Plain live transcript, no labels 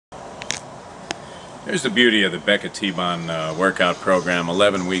There's the beauty of the Becca T-Bon workout program,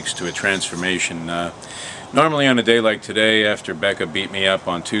 11 weeks to a transformation. Normally on a day like today, after Becca beat me up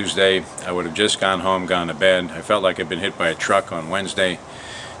on Tuesday, I would have just gone home, gone to bed. I felt like I'd been hit by a truck on Wednesday.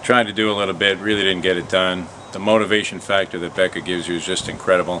 Tried to do a little bit, really didn't get it done. The motivation factor that Becca gives you is just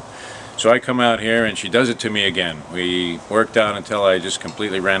incredible. So I come out here and she does it to me again. We worked out until I just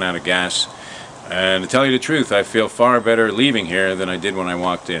completely ran out of gas. And to tell you the truth, I feel far better leaving here than I did when I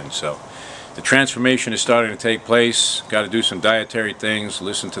walked in. So the transformation is starting to take place. Got to do some dietary things,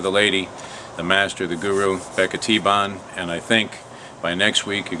 listen to the lady, the master, the guru, Becca T-Bon, and I think by next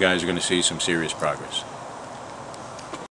week you guys are going to see some serious progress.